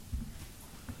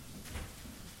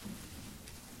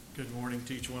Good morning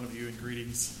to each one of you and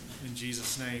greetings in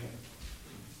Jesus' name.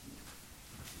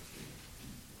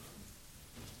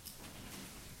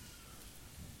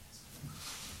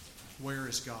 Where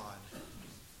is God?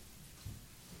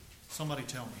 Somebody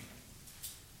tell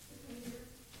me.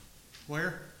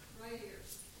 Where? Right here.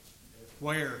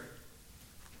 Where?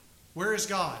 Where is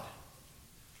God?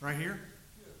 Right here?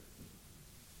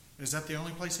 Is that the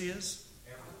only place He is?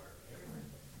 Everywhere.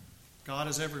 God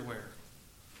is everywhere.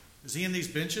 Is He in these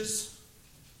benches?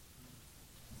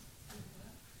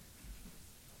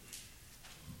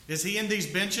 Is He in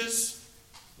these benches?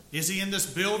 Is He in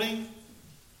this building?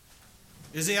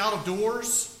 Is He out of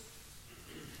doors?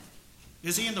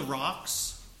 Is He in the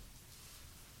rocks?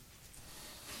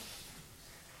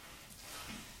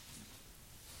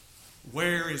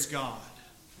 Where is God?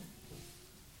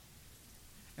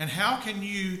 And how can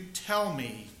you tell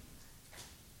me,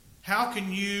 how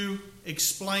can you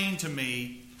explain to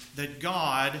me that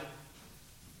God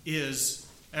is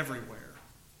everywhere?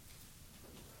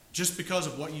 Just because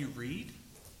of what you read?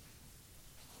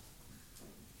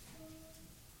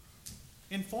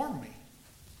 Inform me.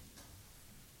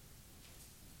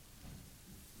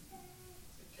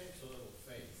 It takes a little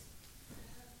faith.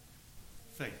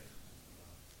 Faith.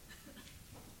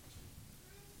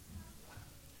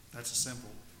 That's a simple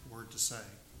word to say.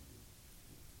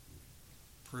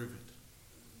 Prove it.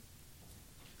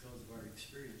 Because of our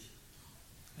experience.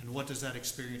 And what does that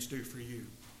experience do for you?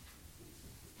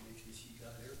 It makes you see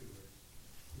God everywhere.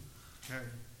 Okay.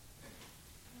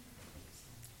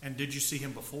 And did you see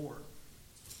Him before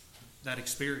that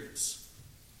experience?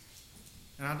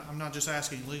 And I'm not just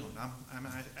asking Leland. I'm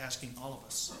asking all of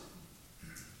us.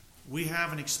 We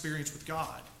have an experience with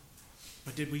God,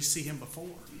 but did we see Him before?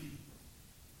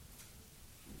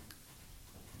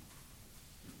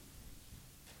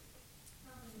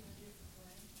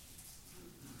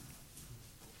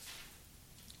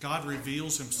 God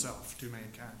reveals Himself to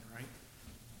mankind, right?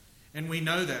 And we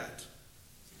know that.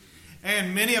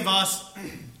 And many of us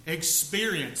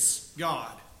experience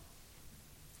God.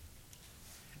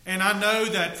 And I know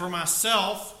that for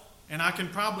myself, and I can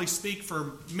probably speak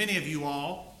for many of you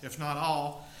all, if not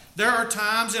all, there are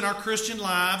times in our Christian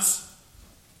lives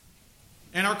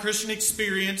and our Christian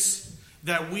experience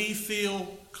that we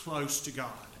feel close to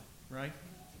God, right?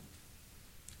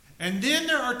 And then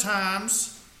there are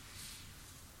times,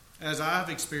 as I've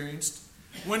experienced,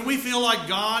 when we feel like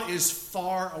God is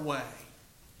far away.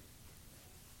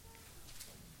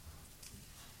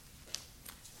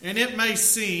 And it may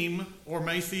seem or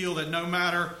may feel that no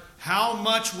matter how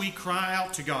much we cry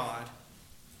out to God,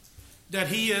 that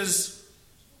He is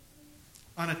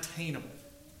unattainable,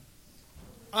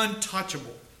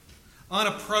 untouchable,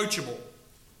 unapproachable,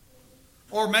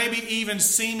 or maybe even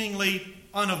seemingly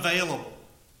unavailable.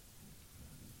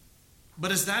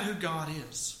 But is that who God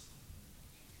is?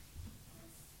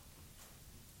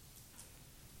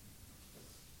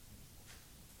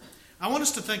 I want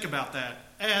us to think about that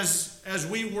as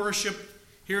we worship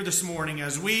here this morning,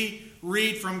 as we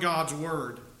read from God's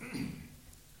Word.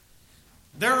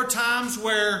 There are times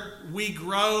where we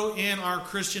grow in our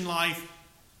Christian life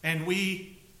and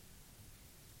we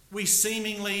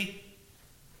seemingly,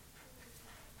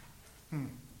 I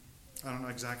don't know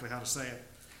exactly how to say it,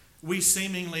 we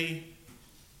seemingly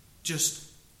just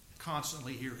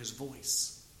constantly hear His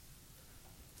voice.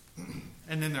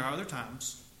 And then there are other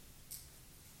times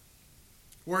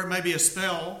where it may be a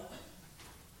spell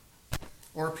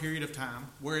or a period of time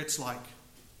where it's like,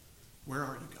 where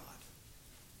are you, God?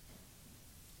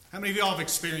 How many of y'all have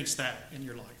experienced that in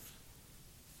your life?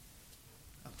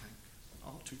 I think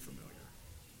all too familiar.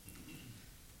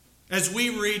 As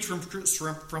we read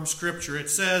from Scripture, it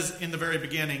says in the very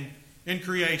beginning, in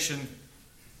creation,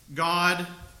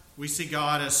 we see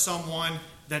God as someone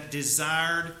that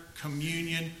desired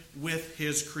communion with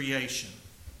His creation.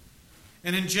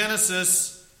 And in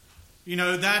Genesis,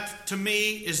 that to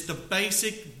me is the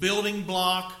basic building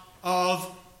block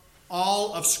of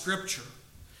all of Scripture.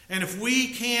 And if we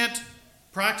can't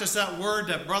practice that word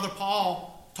that Brother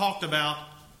Paul talked about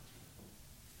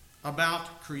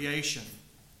creation,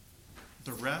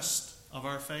 the rest of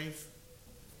our faith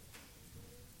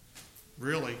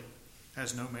really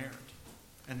has no merit.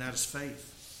 And that is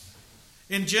faith.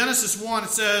 In Genesis 1 it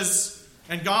says,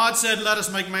 "And God said, let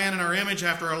us make man in our image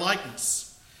after our likeness.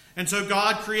 And so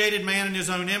God created man in His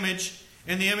own image.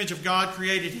 In the image of God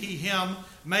created He him.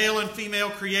 Male and female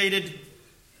created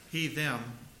He them.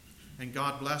 And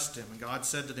God blessed them. And God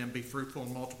said to them, be fruitful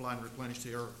and multiply and replenish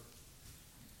the earth."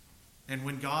 And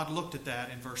when God looked at that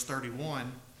in verse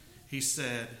 31, He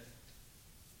said,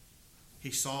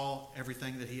 He saw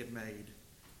everything that He had made,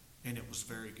 and it was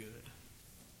very good.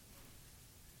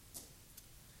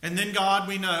 And then God,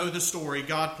 we know the story.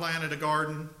 God planted a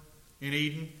garden in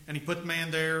Eden, and He put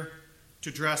man there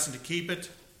to dress and to keep it.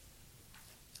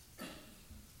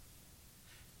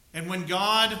 And when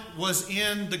God was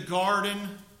in the garden,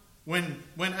 when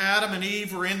Adam and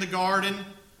Eve were in the garden,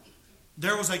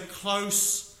 there was a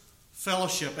close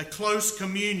fellowship, a close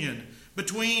communion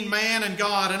between man and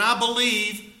God. And I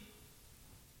believe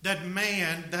that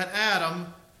man, that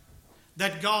Adam,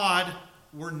 that God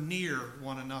were near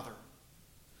one another.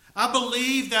 I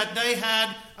believe that they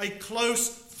had a close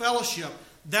fellowship,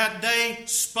 that they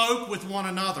spoke with one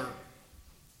another.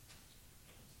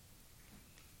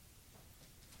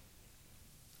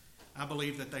 I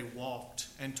believe that they walked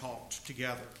and talked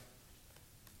together.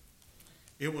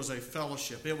 It was a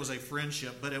fellowship, it was a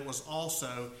friendship, but it was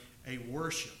also a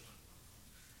worship.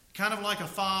 Kind of like a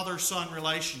father-son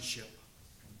relationship.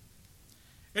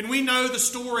 And we know the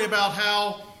story about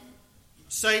how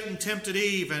Satan tempted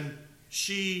Eve, and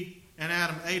she and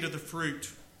Adam ate of the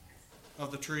fruit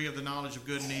of the tree of the knowledge of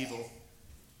good and evil.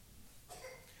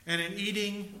 And in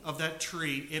eating of that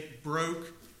tree, it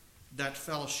broke that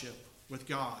fellowship with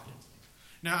God.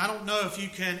 Now, I don't know if you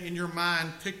can, in your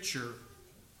mind, picture,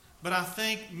 but I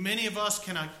think many of us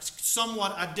can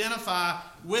somewhat identify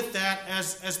with that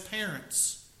as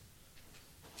parents.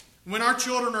 When our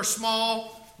children are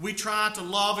small, we try to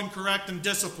love and correct and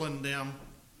discipline them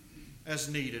as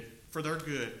needed for their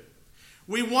good.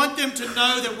 We want them to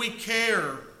know that we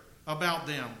care about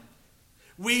them.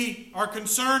 We are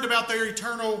concerned about their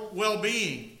eternal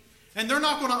well-being. And they're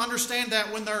not going to understand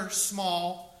that when they're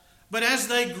small. But as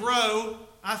they grow,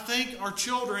 I think our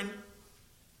children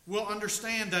will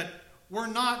understand that we're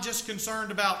not just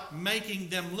concerned about making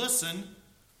them listen,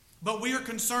 but we are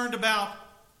concerned about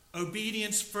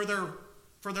obedience for their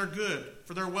good,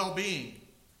 for their well-being.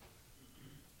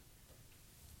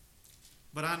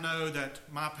 But I know that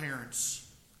my parents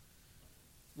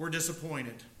were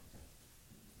disappointed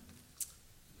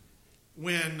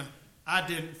when I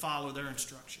didn't follow their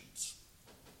instructions.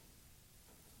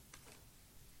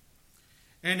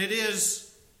 And it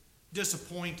is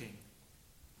disappointing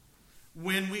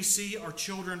when we see our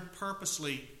children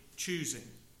purposely choosing.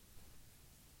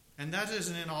 And that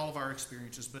isn't in all of our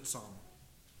experiences, but some.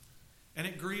 And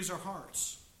it grieves our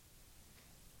hearts.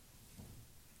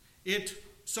 It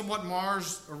somewhat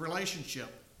mars a relationship.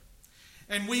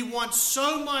 And we want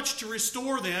so much to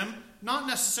restore them, not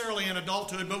necessarily in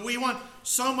adulthood, but we want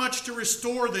so much to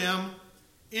restore them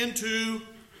into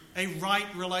a right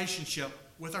relationship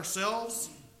with ourselves,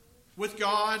 with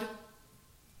God,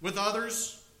 with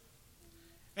others.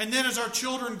 And then as our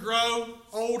children grow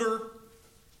older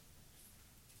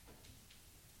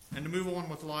and to move on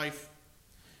with life,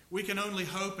 we can only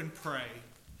hope and pray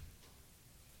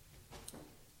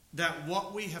that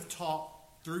what we have taught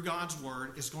through God's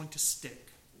Word is going to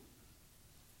stick.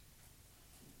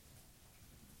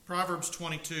 Proverbs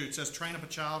 22, it says, "Train up a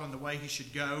child in the way he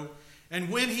should go, and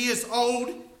when he is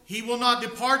old, he will not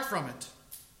depart from it."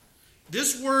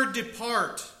 This word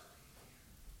depart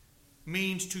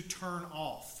means to turn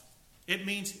off.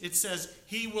 It says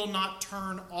he will not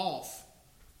turn off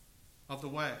of the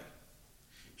way.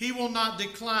 He will not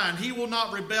decline. He will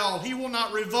not rebel. He will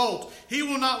not revolt. He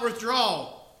will not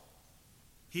withdraw.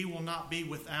 He will not be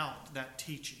without that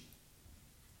teaching,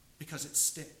 because it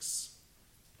sticks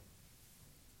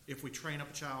if we train up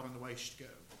a child in the way he should go.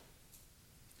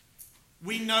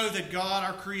 We know that God,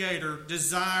 our Creator,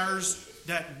 desires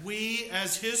that we,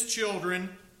 as His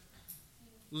children,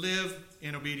 live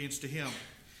in obedience to Him.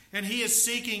 And He is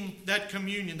seeking that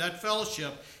communion, that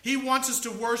fellowship. He wants us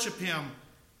to worship Him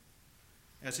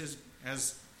as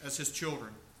His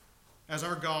children, as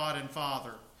our God and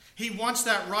Father. He wants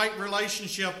that right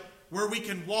relationship where we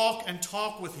can walk and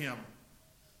talk with Him.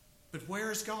 But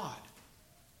where is God?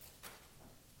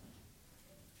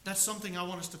 That's something I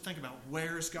want us to think about.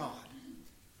 Where is God?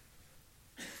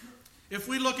 If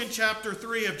we look in chapter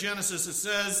 3 of Genesis, it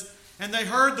says, "And they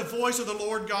heard the voice of the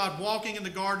Lord God walking in the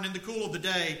garden in the cool of the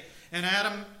day, and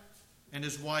Adam and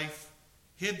his wife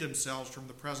hid themselves from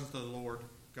the presence of the Lord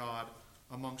God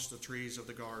amongst the trees of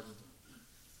the garden."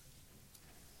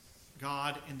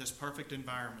 God, in this perfect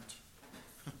environment,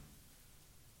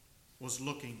 was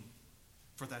looking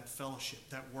for that fellowship,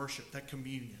 that worship, that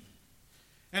communion.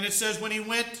 And it says when he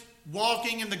went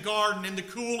walking in the garden in the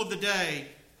cool of the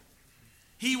day,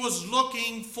 he was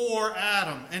looking for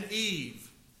Adam and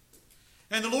Eve.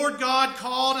 And the Lord God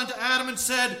called unto Adam and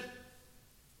said,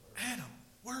 "Adam,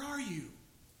 where are you?"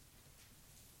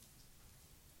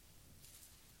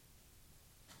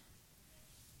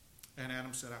 And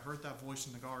Adam said, "I heard that voice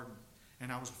in the garden,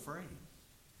 and I was afraid."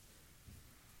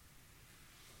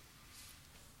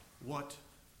 What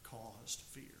caused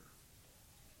fear?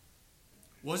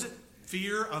 Was it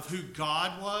fear of who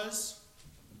God was?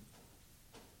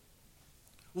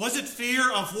 Was it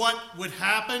fear of what would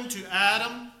happen to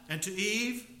Adam and to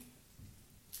Eve?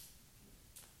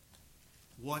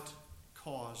 What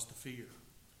caused the fear?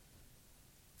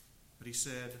 But he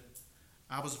said,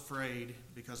 I was afraid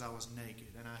because I was naked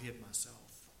and I hid myself.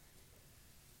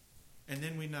 And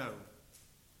then we know.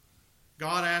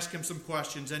 God asked him some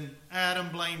questions, and Adam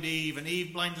blamed Eve, and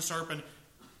Eve blamed the serpent.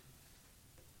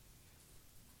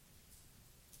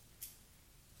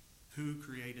 Who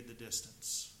created the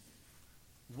distance?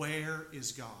 Where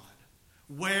is God?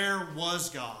 Where was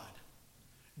God?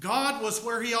 God was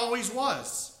where he always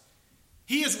was.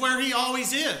 He is where he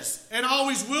always is and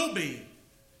always will be.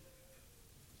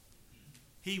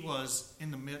 He was in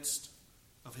the midst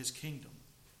of his kingdom.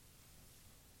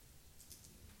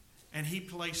 And he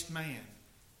placed man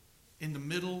in the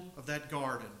middle of that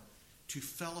garden to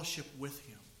fellowship with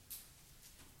him.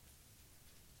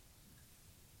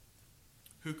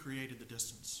 Who created the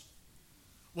distance?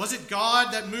 Was it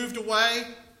God that moved away?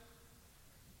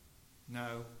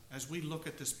 No. As we look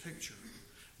at this picture,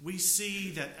 we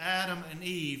see that Adam and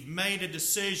Eve made a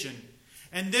decision.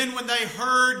 And then when they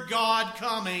heard God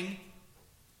coming,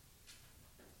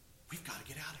 we've got to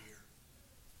get out of here.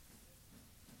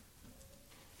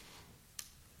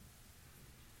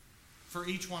 For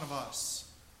each one of us,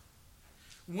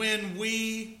 when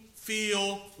we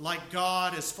feel like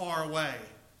God is far away,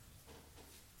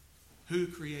 who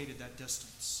created that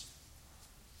distance?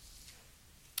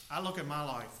 I look at my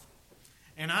life,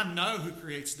 and I know who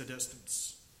creates the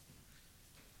distance.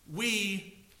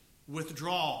 We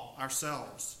withdraw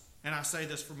ourselves, and I say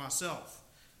this for myself.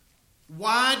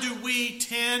 Why do we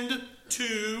tend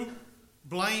to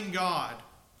blame God?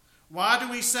 Why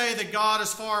do we say that God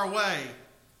is far away?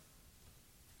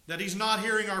 That he's not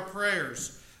hearing our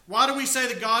prayers? Why do we say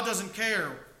that God doesn't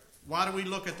care? Why do we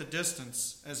look at the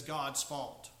distance as God's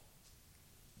fault?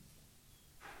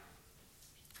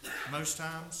 Most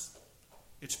times,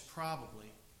 it's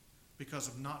probably because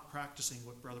of not practicing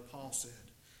what Brother Paul said.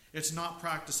 It's not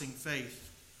practicing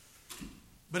faith.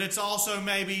 But it's also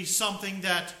maybe something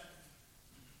that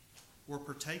we're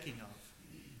partaking of.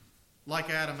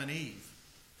 Like Adam and Eve.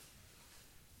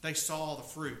 They saw the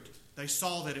fruit. They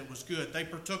saw that it was good. They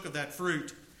partook of that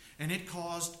fruit. And it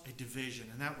caused a division.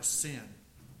 And that was sin.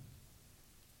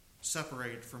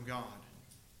 Separated from God.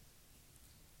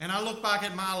 And I look back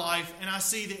at my life and I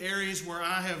see the areas where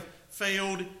I have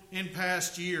failed in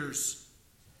past years.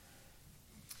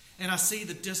 And I see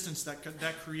the distance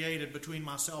that created between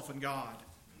myself and God.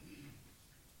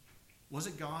 Was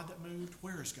it God that moved?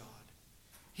 Where is God?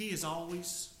 He is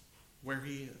always where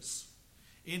he is.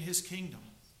 In his kingdom.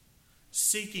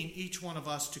 Seeking each one of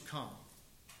us to come.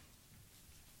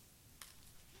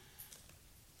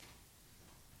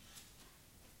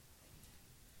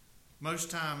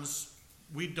 Most times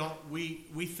we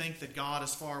think that God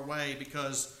is far away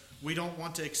because we don't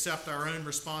want to accept our own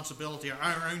responsibility,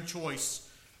 our own choice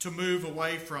to move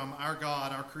away from our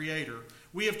God, our Creator.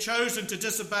 We have chosen to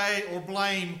disobey or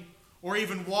blame or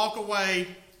even walk away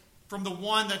from the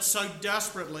one that so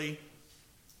desperately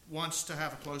wants to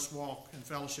have a close walk and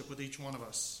fellowship with each one of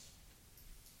us.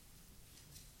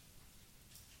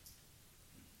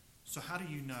 So how do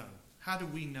you know? How do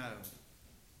we know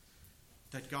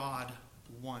that God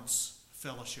wants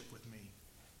fellowship with me?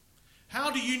 How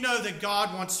do you know that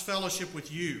God wants fellowship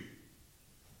with you?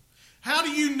 How do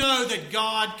you know that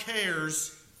God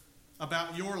cares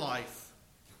about your life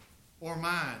or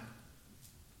mine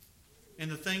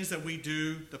and the things that we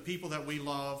do, the people that we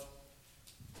love?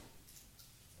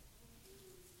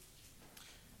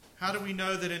 How do we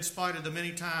know that in spite of the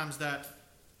many times that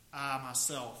I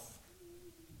myself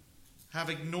have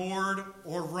ignored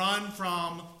or run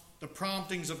from the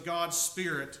promptings of God's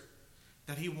Spirit,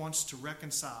 that he wants to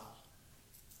reconcile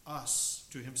us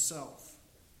to himself?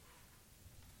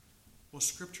 Well,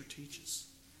 Scripture teaches,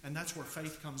 and that's where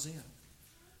faith comes in.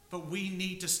 But we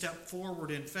need to step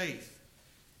forward in faith.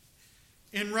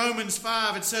 In Romans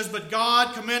 5, it says, "But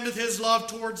God commendeth his love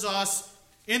towards us,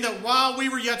 in that while we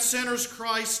were yet sinners,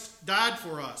 Christ died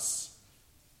for us."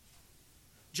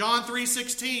 John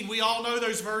 3:16, we all know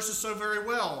those verses so very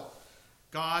well.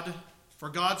 For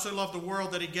God so loved the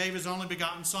world that he gave his only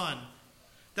begotten Son,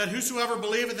 that whosoever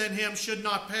believeth in him should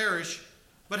not perish,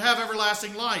 but have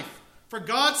everlasting life. For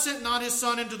God sent not his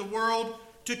Son into the world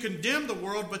to condemn the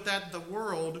world, but that the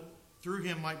world through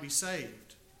him might be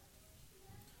saved.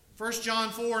 1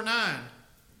 John 4:9,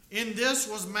 "In this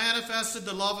was manifested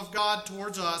the love of God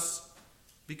towards us,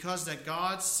 because that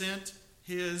God sent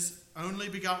his only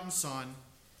begotten Son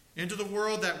into the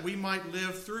world that we might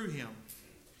live through him.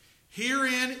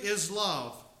 Herein is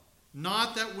love,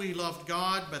 not that we loved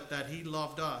God, but that he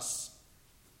loved us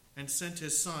and sent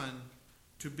his Son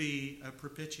to be a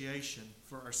propitiation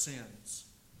for our sins.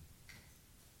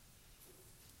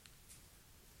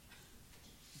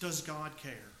 Does God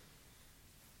care?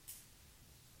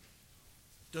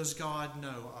 Does God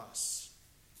know us?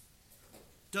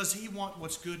 Does he want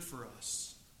what's good for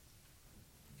us?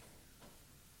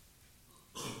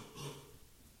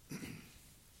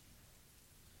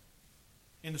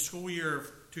 In the school year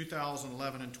of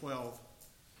 2011 and 12,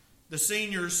 the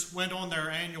seniors went on their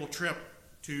annual trip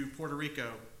to Puerto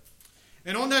Rico.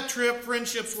 And on that trip,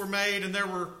 friendships were made, and there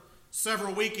were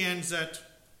several weekends that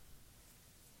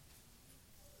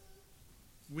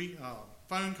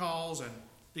phone calls, and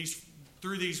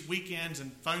through these weekends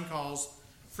and phone calls,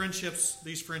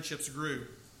 these friendships grew.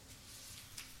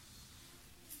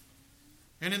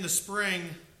 And in the spring,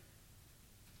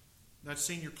 that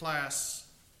senior class,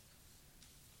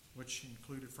 which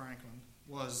included Franklin,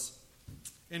 was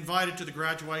invited to the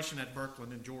graduation at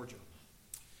Birkeland in Georgia.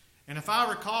 And if I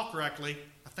recall correctly,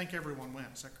 I think everyone went.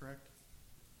 Is that correct?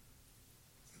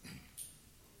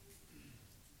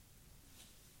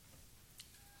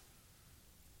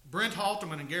 Brent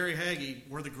Halterman and Gary Hagee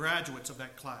were the graduates of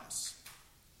that class.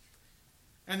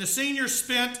 And the seniors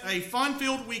spent a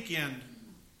fun-filled weekend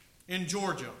in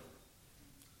Georgia,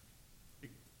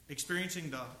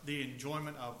 experiencing the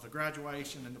enjoyment of the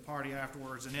graduation and the party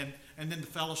afterwards, and then the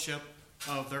fellowship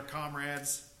of their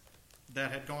comrades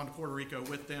that had gone to Puerto Rico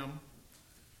with them.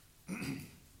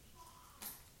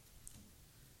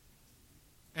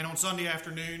 And on Sunday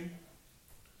afternoon,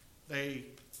 they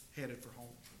headed for home.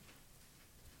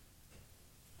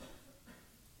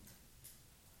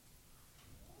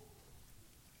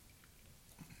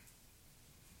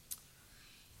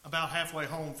 About halfway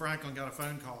home, Franklin got a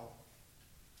phone call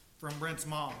from Brent's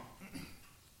mom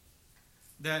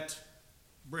that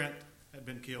Brent had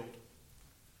been killed.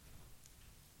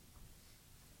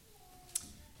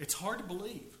 It's hard to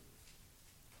believe.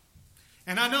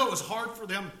 And I know it was hard for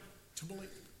them to believe.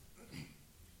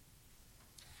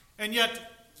 And yet,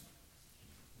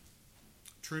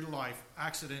 true to life,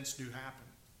 accidents do happen.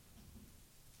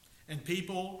 And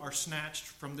people are snatched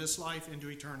from this life into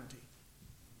eternity.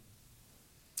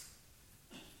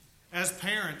 As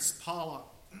parents, Paula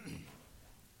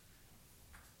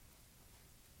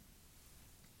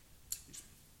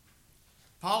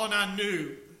and I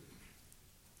knew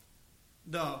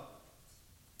that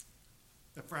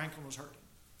Franklin was hurting.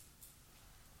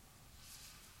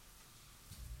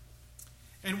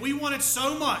 And we wanted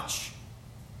so much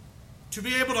to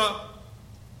be able to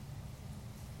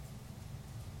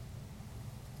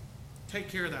take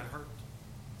care of that hurt.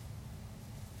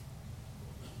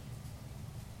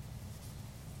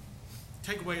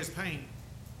 Take away his pain.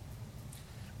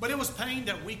 But it was pain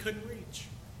that we couldn't reach.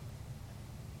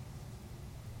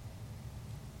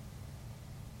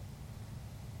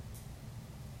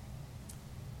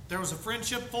 There was a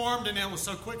friendship formed, and it was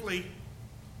so quickly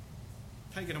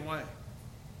taken away.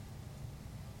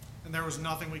 And there was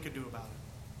nothing we could do about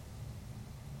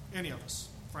it. Any of us.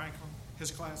 Franklin, his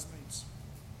classmates,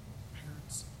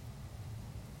 parents.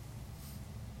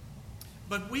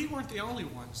 But we weren't the only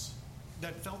ones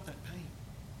that felt that pain.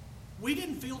 We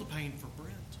didn't feel the pain for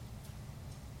Brent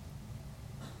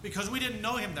because we didn't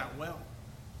know him that well.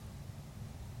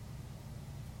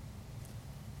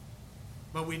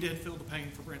 But we did feel the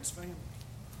pain for Brent's family,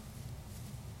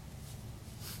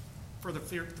 for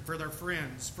their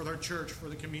friends, for their church, for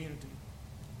the community,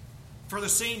 for the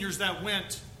seniors that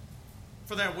went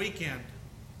for that weekend.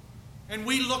 And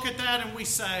we look at that and we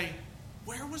say,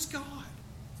 where was God?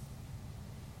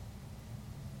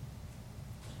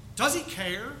 Does he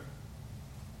care?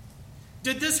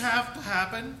 Did this have to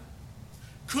happen?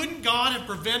 Couldn't God have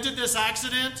prevented this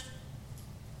accident?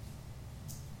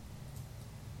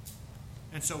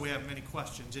 And so we have many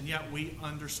questions, and yet we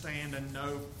understand and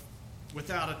know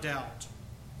without a doubt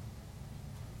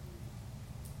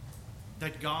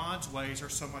that God's ways are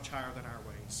so much higher than our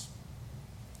ways.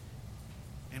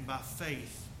 And by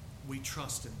faith, we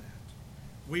trust in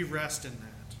that. We rest in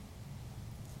that.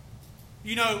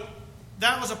 You know,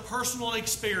 that was a personal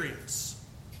experience.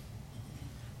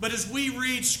 But as we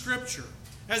read Scripture,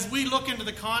 as we look into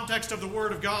the context of the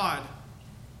Word of God,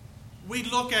 we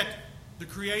look at the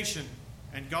creation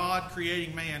and God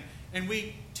creating man, and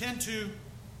we tend to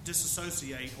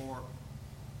disassociate, or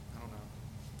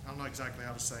I don't know exactly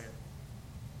how to say it.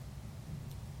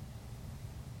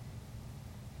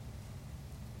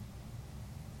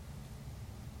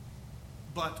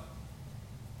 But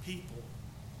people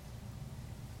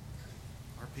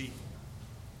are people.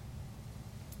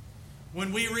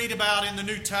 When we read about in the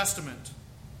New Testament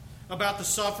about the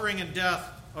suffering and death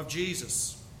of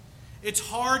Jesus, it's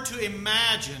hard to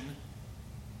imagine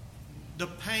the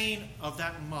pain of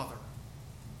that mother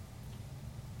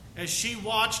as she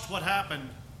watched what happened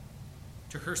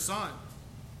to her son.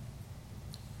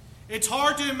 It's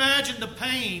hard to imagine the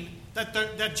pain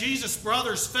that Jesus'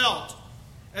 brothers felt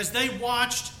as they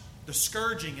watched the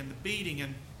scourging and the beating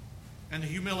and the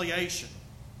humiliation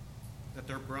that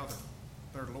their brother,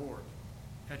 their Lord,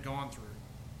 had gone through.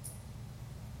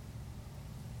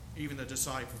 Even the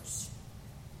disciples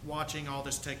watching all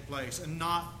this take place and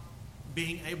not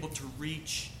being able to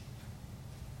reach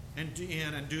and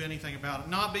do anything about it,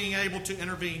 not being able to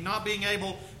intervene, not being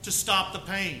able to stop the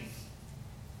pain,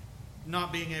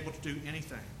 not being able to do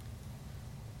anything.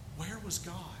 Where was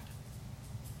God?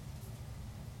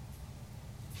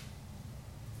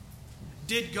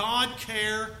 Did God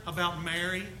care about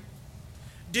Mary?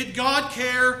 Did God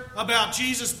care about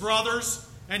Jesus' brothers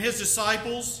and his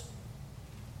disciples?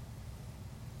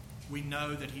 We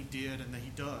know that he did and that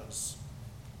he does.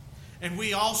 And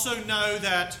we also know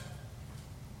that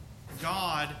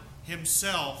God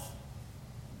himself,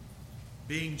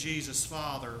 being Jesus'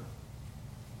 Father,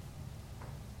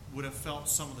 would have felt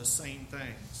some of the same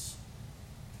things.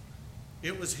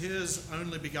 It was his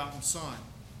only begotten Son.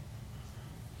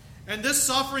 And this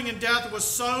suffering and death was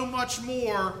so much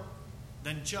more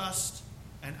than just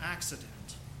an accident.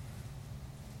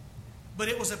 But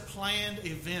it was a planned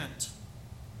event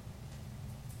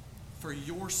for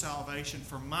your salvation,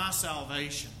 for my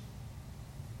salvation.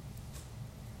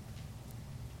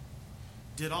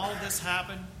 Did all of this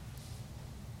happen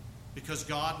because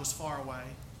God was far away?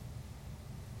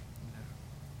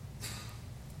 No.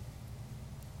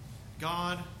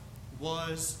 God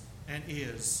was and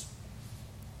is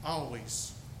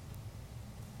always.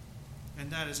 And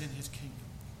that is in his kingdom.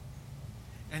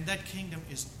 And that kingdom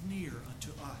is near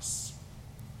unto us.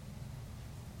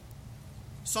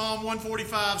 Psalm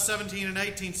 145, 17 and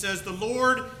 18 says, "The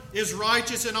Lord is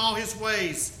righteous in all his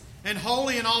ways, and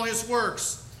holy in all his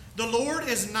works. The Lord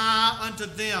is nigh unto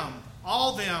them,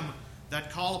 all them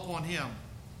that call upon him,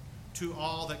 to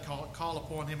all that call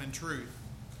upon him in truth."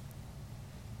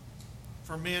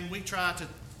 For men, we try to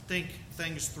think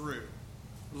things through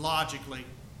logically.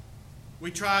 We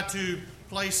try to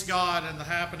place God and the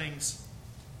happenings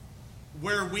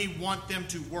where we want them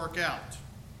to work out.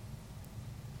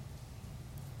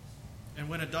 And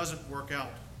when it doesn't work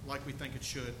out like we think it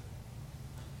should,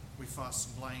 we fuss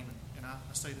and blame. And I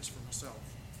say this for myself.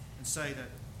 And say that,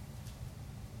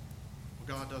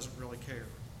 well, God doesn't really care.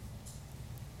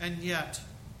 And yet,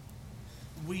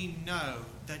 we know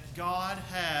that God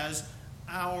has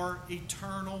our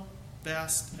eternal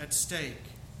best at stake.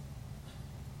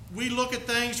 We look at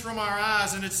things from our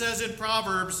eyes, and it says in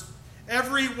Proverbs,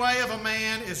 "Every way of a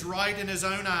man is right in his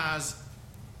own eyes,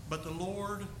 but the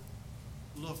Lord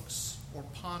looks or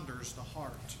ponders the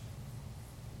heart."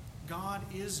 God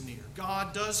is near.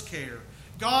 God does care.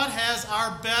 God has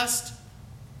our best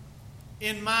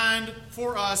in mind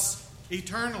for us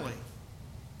eternally.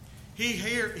 He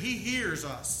hears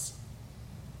us.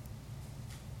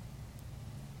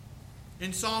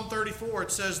 In Psalm 34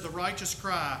 it says, "The righteous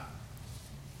cry,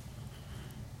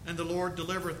 and the Lord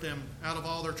delivereth them out of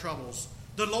all their troubles.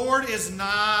 The Lord is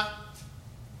nigh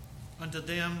unto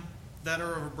them that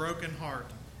are of a broken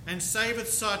heart, and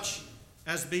saveth such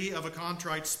as be of a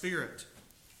contrite spirit."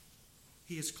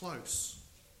 He is close.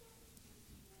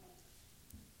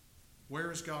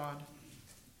 Where is God?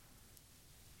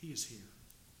 He is here.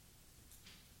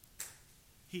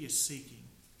 He is seeking.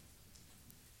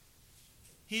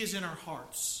 He is in our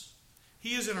hearts.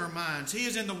 He is in our minds. He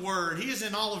is in the Word. He is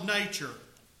in all of nature.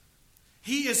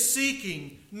 He is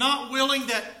seeking, not willing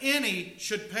that any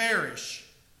should perish.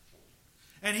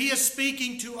 And he is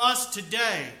speaking to us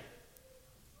today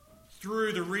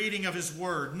through the reading of his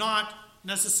Word, not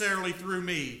necessarily through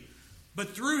me,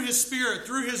 but through his Spirit,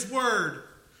 through his Word,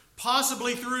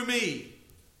 possibly through me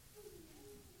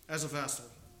as a vessel.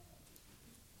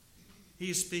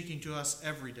 He is speaking to us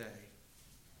every day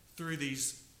through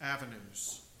these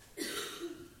avenues.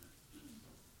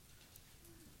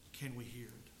 Can we hear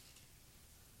it?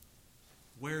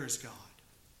 Where is God?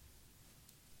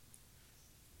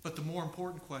 But the more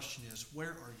important question is,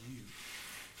 where are you?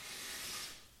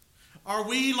 Are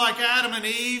we like Adam and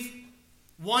Eve,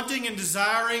 wanting and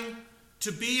desiring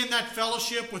to be in that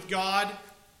fellowship with God,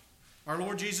 our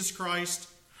Lord Jesus Christ?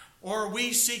 Or are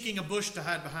we seeking a bush to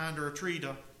hide behind or a tree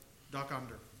to duck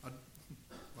under?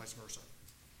 Vice versa.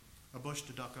 A bush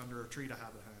to duck under, a tree to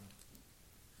hide behind.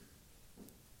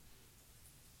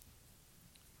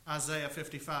 Isaiah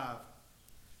 55.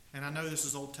 And I know this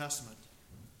is Old Testament,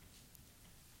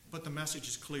 but the message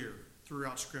is clear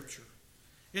throughout Scripture.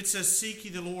 It says, "Seek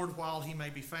ye the Lord while he may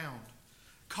be found.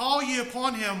 Call ye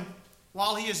upon him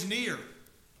while he is near."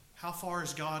 How far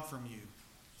is God from you?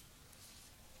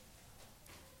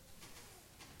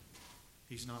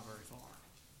 He's not very far.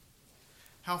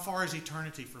 How far is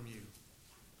eternity from you?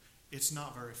 It's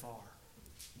not very far.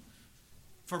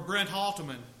 For Brent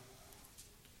Halteman,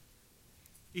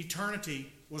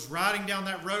 eternity was riding down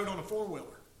that road on a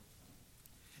four-wheeler.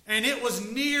 And it was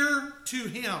near to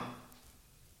him.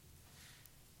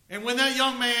 And when that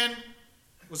young man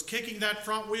was kicking that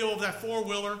front wheel of that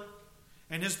four-wheeler,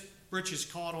 and his britches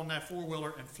caught on that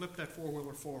four-wheeler and flipped that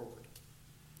four-wheeler forward,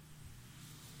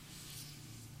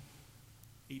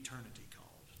 eternity called.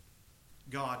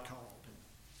 God called.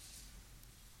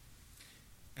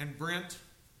 And Brent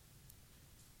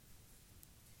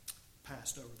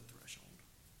passed over the threshold.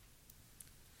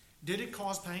 Did it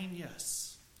cause pain?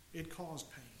 Yes, it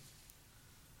caused pain.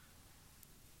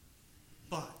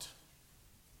 But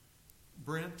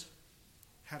Brent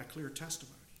had a clear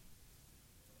testimony.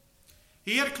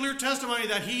 He had a clear testimony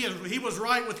that he was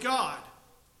right with God.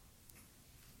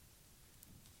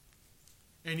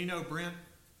 And you know, Brent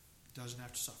doesn't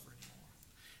have to suffer anymore.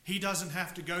 He doesn't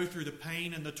have to go through the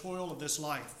pain and the toil of this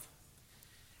life.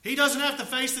 He doesn't have to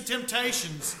face the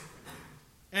temptations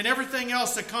and everything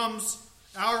else that comes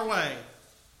our way.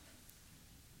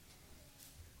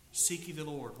 Seek ye the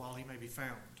Lord while he may be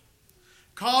found.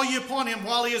 Call ye upon him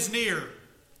while he is near.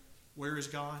 Where is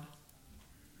God?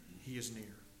 He is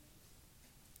near.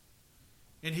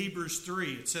 In Hebrews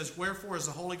 3, it says, "Wherefore, as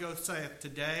the Holy Ghost saith,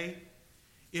 today,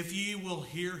 if ye will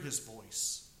hear his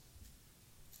voice."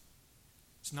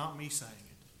 It's not me saying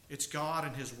it. It's God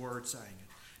and his word saying it.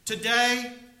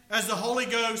 Today, as the Holy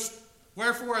Ghost,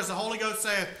 wherefore, as the Holy Ghost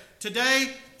saith,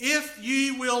 today, if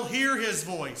ye will hear his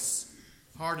voice,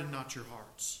 harden not your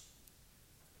hearts.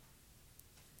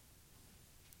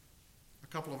 A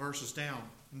couple of verses down,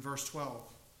 in verse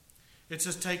 12, it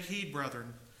says, "Take heed,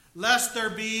 brethren, lest there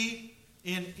be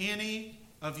in any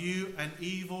of you an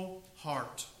evil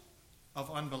heart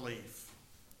of unbelief."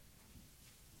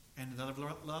 And the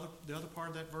other part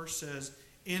of that verse says,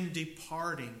 "in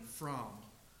departing from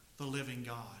the living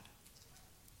God."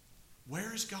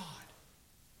 Where is God?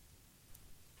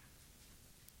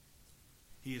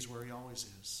 He is where he always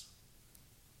is.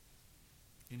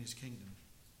 In his kingdom.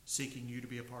 Seeking you to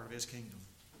be a part of his kingdom.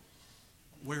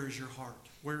 Where is your heart?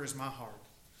 Where is my heart?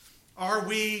 Are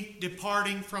we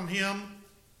departing from him?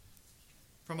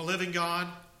 From a living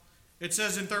God? It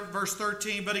says in verse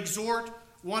 13, "But exhort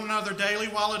one another daily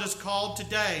while it is called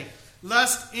today,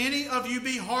 lest any of you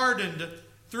be hardened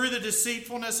through the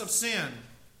deceitfulness of sin.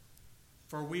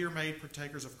 For we are made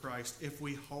partakers of Christ, if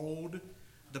we hold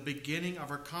the beginning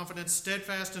of our confidence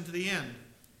steadfast unto the end.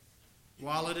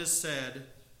 While it is said,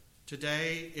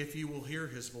 today, if you will hear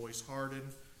his voice,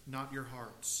 harden not your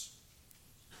hearts."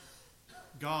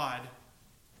 God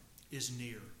is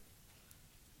near.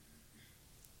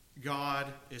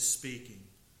 God is speaking.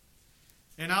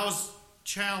 And I was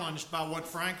challenged by what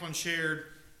Franklin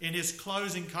shared in his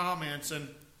closing comments,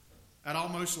 and I'd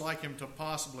almost like him to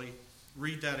possibly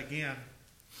read that again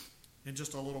in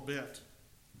just a little bit.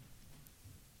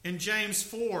 In James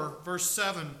 4, verse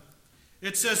 7,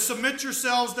 it says, "Submit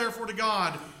yourselves therefore to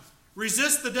God.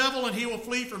 Resist the devil and he will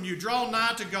flee from you. Draw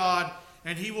nigh to God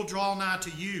and he will draw nigh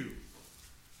to you."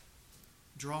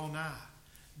 Draw nigh.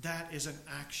 That is an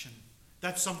action.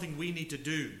 That's something we need to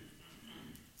do.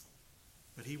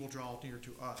 But he will draw near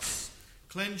to us.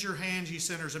 "Cleanse your hands, ye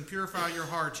sinners, and purify your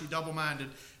hearts, ye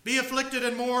double-minded. Be afflicted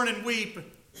and mourn and weep.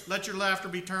 Let your laughter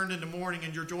be turned into mourning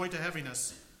and your joy to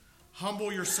heaviness.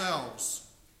 Humble yourselves."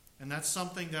 And that's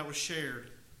something that was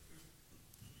shared.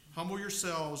 Humble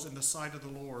yourselves in the sight of the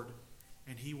Lord,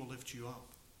 and he will lift you up.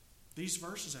 These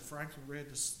verses that Franklin read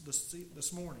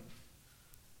this morning.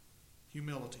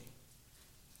 Humility.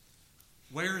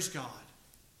 Where is God?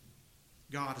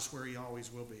 God is where he always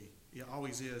will be. He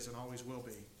always is and always will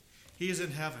be. He is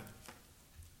in heaven.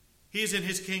 He is in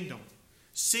his kingdom,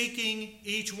 seeking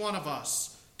each one of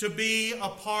us to be a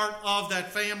part of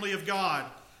that family of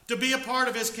God, to be a part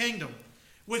of his kingdom,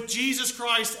 with Jesus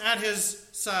Christ at his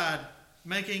side,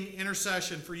 making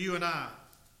intercession for you and I.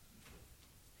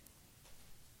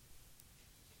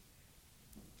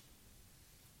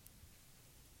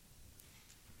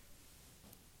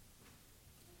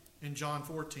 In John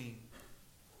 14,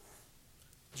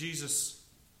 Jesus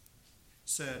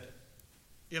said,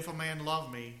 "If a man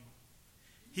love me,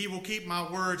 he will keep my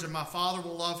words, and my Father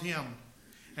will love him,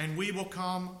 and we will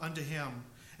come unto him,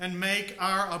 and make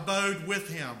our abode with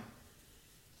him."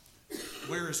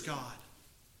 Where is God?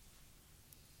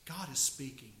 God is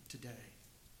speaking today.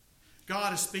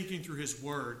 God is speaking through His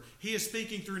Word. He is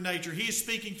speaking through nature. He is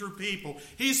speaking through people.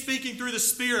 He is speaking through the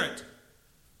Spirit.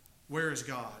 Where is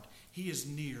God? He is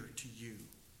near to you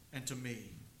and to me.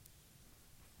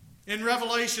 In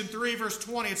Revelation 3, verse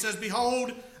 20, it says,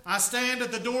 Behold, I stand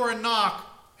at the door and knock.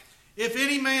 If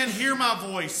any man hear my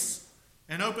voice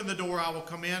and open the door, I will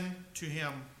come in to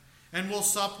him and will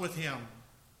sup with him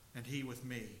and he with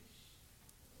me.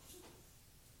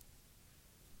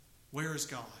 Where is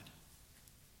God?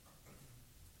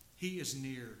 He is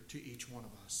near to each one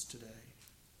of us today.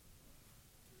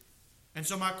 And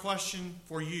so my question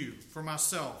for you, for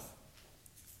myself,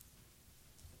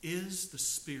 is the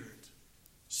Spirit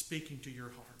speaking to your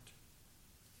heart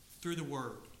through the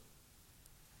Word,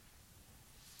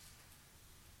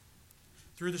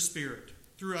 through the Spirit,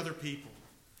 through other people?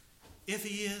 If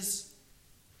He is,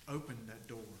 open that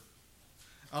door.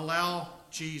 Allow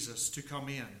Jesus to come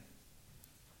in.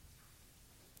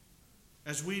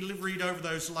 As we read over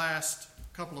those last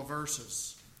couple of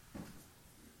verses,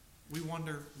 we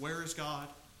wonder, where is God?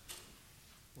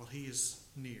 Well, He is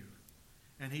near.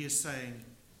 And He is saying,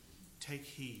 take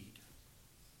heed.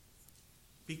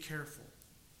 Be careful.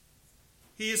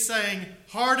 He is saying,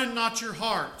 harden not your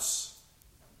hearts.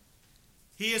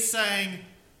 He is saying,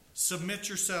 submit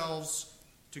yourselves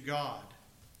to God.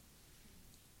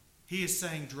 He is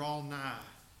saying, draw nigh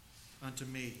unto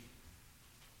me.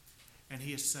 And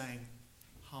He is saying,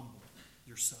 humble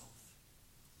yourself.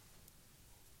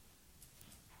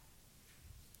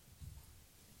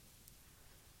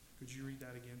 Could you read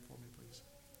that again for me, please?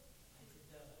 At the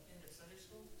end of Sunday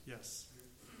school, Yes.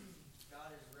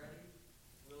 God is ready,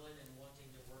 willing, and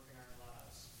wanting to work in our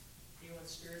lives. He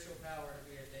wants spiritual power to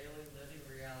be a daily living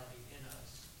reality in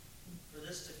us. For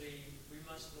this to be, we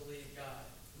must believe God.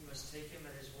 We must take Him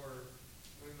at His word.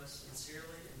 We must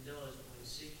sincerely and diligently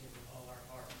seek Him with all our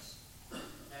hearts.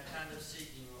 That kind of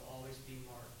seeking will always be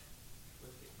marked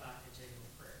by continual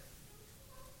prayer.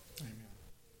 Amen.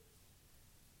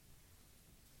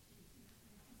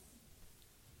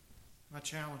 My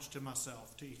challenge to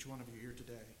myself, to each one of you here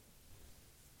today,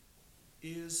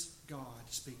 is God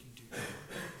speaking to you?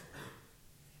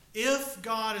 If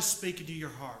God is speaking to your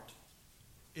heart,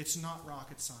 it's not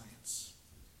rocket science.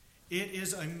 It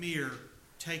is a mere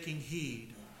taking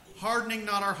heed, hardening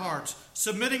not our hearts,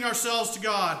 submitting ourselves to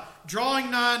God,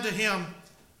 drawing nigh to Him,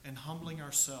 and humbling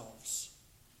ourselves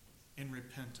in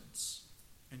repentance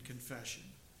and confession,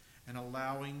 and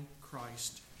allowing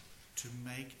Christ to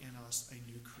make in us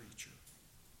a new creature.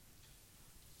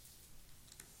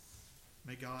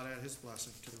 May God add His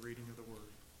blessing to the reading of the Word.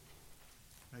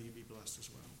 May you be blessed as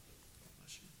well.